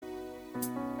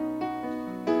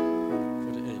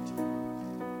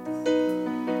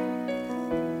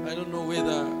I don't know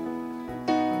whether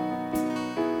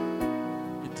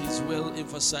it is well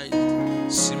emphasized.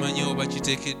 Simanyi oba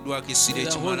kiteekeddwako essira The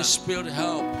Holy ekimala. Spirit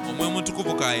help Omwoyo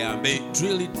Mutukuvu kayambe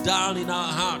drill it down in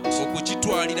our hearts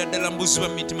okukitwalira ddala mu buziba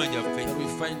mu mitima gyaffe. that we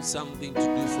find something to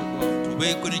do for God.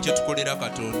 Tubeeko ne kye tukolera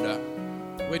Katonda.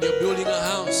 When you're building a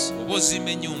house, Oba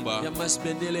ozimba ennyumba, there must be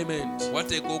an element.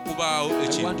 wateeka okubaawo I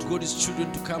ekintu. want God's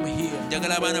children to come here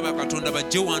Njagala abaana ba Katonda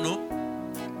bajje wano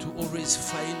to always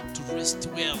find to rest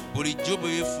well. bulijjo bwe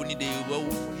beefunidde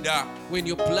bawulira. When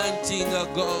you're planting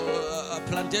a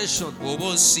plantation, Bw'oba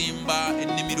osimba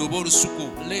ennimiro oba olusuku,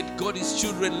 let God's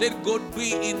children, let God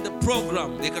be in the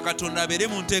program, leka Katonda abeere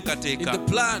mu in nteekateeka. the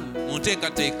plan. Mu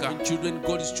nteekateeka. Children,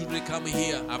 God's children come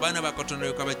here. Abaana ba Katonda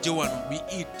leka bajje wano We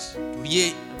eat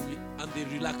tulye and they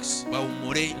relax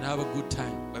bawummule and have a good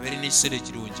time. babeere n'ekiseera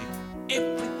ekirungi.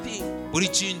 Everything, Buli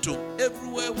kintu,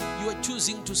 everywhere you are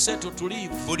choosing to settle to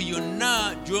live, buli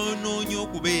yonna gy'onoonya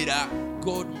okubeera,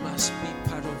 God must be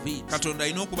part of it. Katonda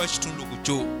alina okuba kitundu ku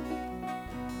kyo.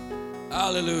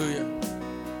 Hallelujah.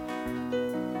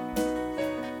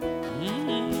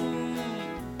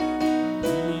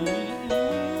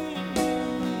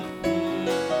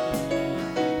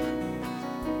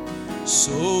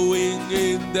 Sowing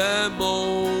in the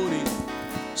morning,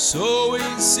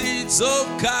 sowing seeds of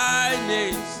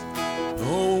kindness,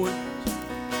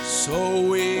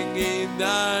 sowing in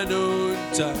the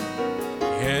noontime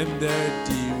and the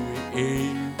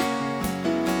dewy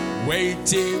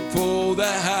waiting for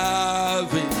the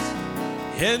harvest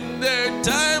and the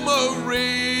time of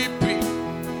reaping.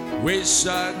 We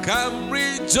shall come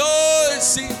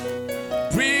rejoicing,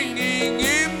 bringing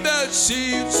in the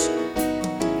sheaves,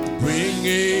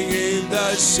 bringing in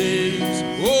the sheaves,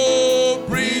 oh,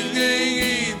 bringing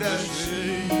in the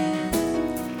sheaves.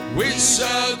 We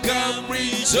shall come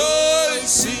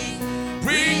rejoicing,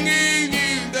 bringing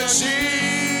in the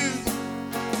sheaves,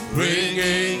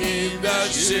 bringing in the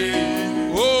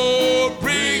sheaves, oh,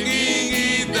 bringing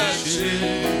in the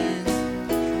sheaves.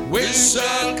 We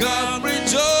shall come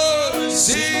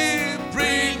rejoicing,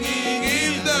 bringing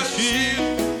in the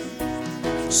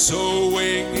sheaves,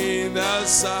 sowing in the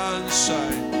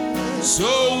sunshine,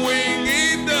 sowing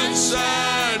in the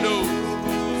shadow,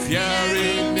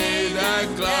 fearing in the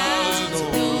clouds,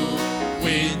 no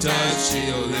winter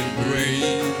chill and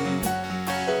rain.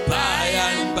 By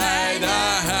and by the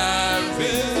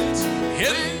harvest,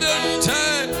 in the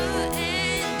time,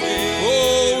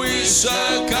 oh, we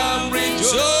shall come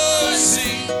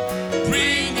rejoicing,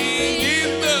 bringing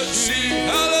in the sheep,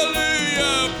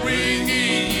 hallelujah,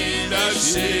 bringing in the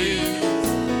sheep,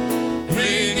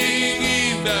 bringing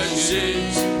in the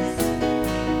sheep.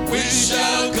 We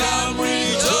shall come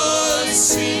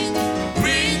rejoicing,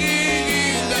 bringing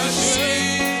in the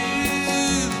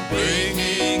sheep,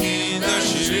 bringing in the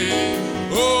sheep,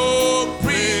 oh,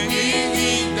 bringing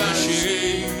in the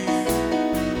sheep.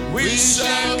 We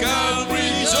shall come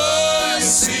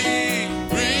rejoicing,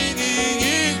 bringing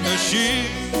in the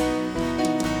sheep,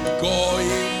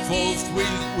 going forth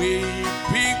with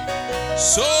weeping,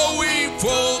 sowing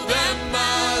for the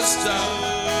Master,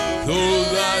 though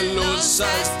the Lord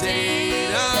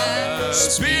sustain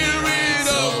us, Spirit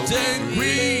of the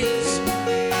breeze.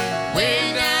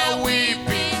 When our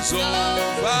weeping's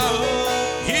over,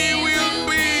 He will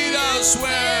bid us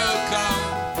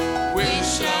welcome. We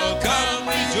shall come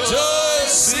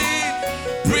rejoicing,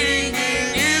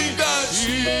 bringing in the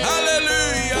sheep,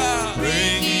 hallelujah,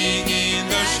 bringing in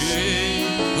the sheep,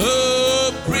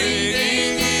 oh,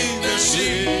 bringing in the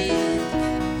sheep.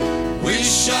 We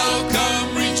shall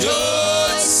come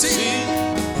rejoicing,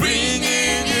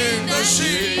 bringing in the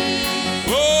sheep,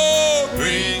 oh,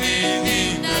 bringing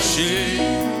in the sheep,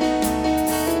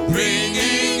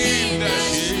 bringing in the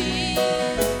sheep.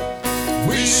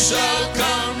 We shall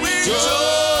come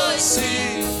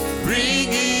rejoicing,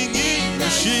 bringing in the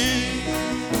sheep,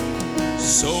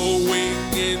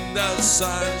 sowing in the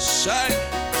sunshine,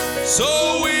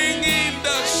 sowing in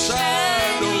the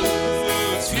shadow,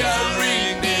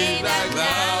 fearing in the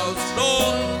clouds, no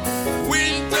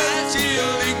winter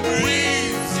chilling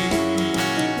breeze.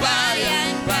 By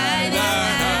and by the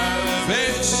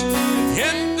harvest,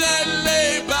 in the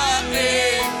labor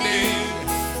ending,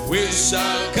 we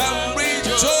shall come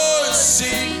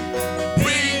rejoicing,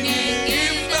 bringing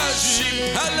in the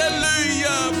sheep,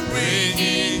 hallelujah,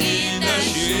 bringing in the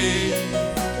sheep,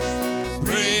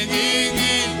 bringing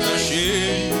in the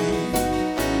sheep.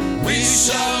 We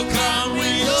shall come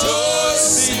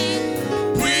rejoicing,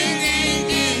 bringing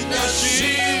in the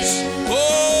sheep,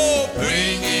 oh,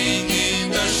 bringing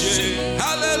in the sheep,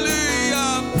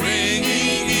 hallelujah, bringing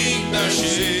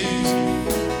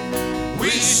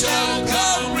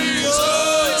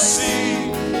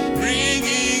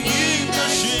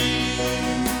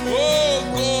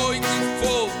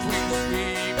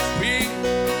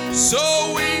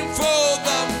sowing for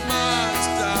the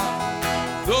master,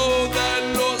 though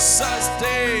the Lord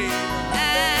sustain.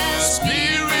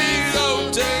 Spirit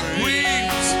of the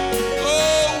griefs,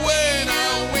 oh, when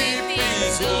our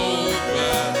weeping's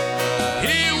over,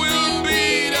 He will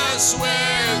bid us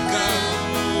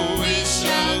welcome. We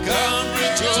shall come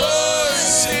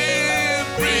rejoicing,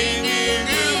 bringing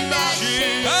in the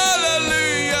shame.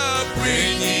 Hallelujah,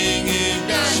 bringing in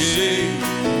the shame.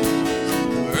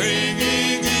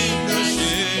 Bringing in the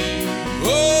shame.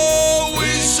 Oh, we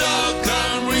shall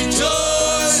come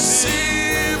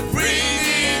rejoicing,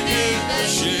 bringing in the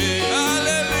shame.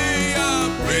 Hallelujah,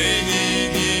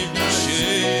 bringing in the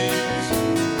shame.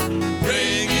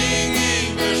 Bringing in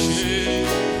the shame.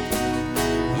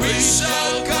 We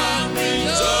shall come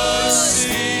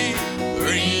rejoicing,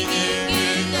 bringing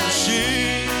in the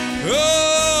shame.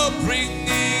 Oh,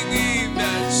 bringing in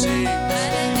the shame.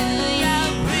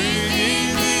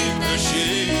 Bringing in the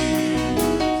shame.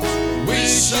 We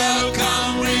shall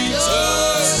come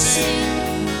rejoicing,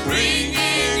 bringing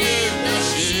in the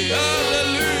shame.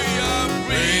 Hallelujah,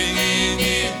 bringing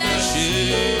in the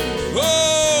shame.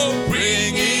 Oh,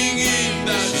 bringing in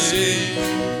the shame.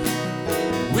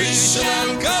 We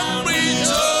shall come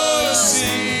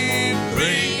rejoicing,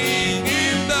 bringing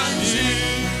in the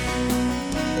shame.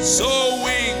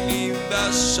 Sowing in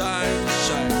the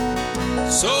sunshine,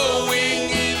 sowing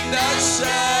in the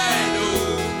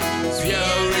shadow,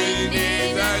 fearing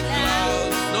in the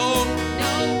clouds, no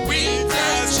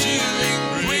winter chilling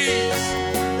breeze.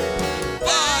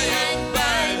 By and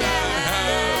by the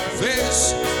harvest,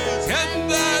 and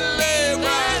the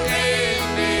labor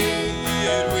ending,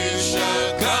 yet we shall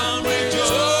come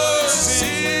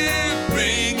rejoicing,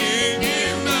 bringing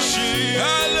in the shame.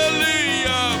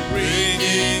 Hallelujah,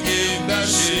 bringing in the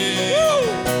shame.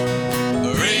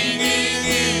 Bringing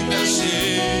in the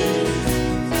shame.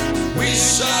 We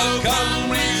shall come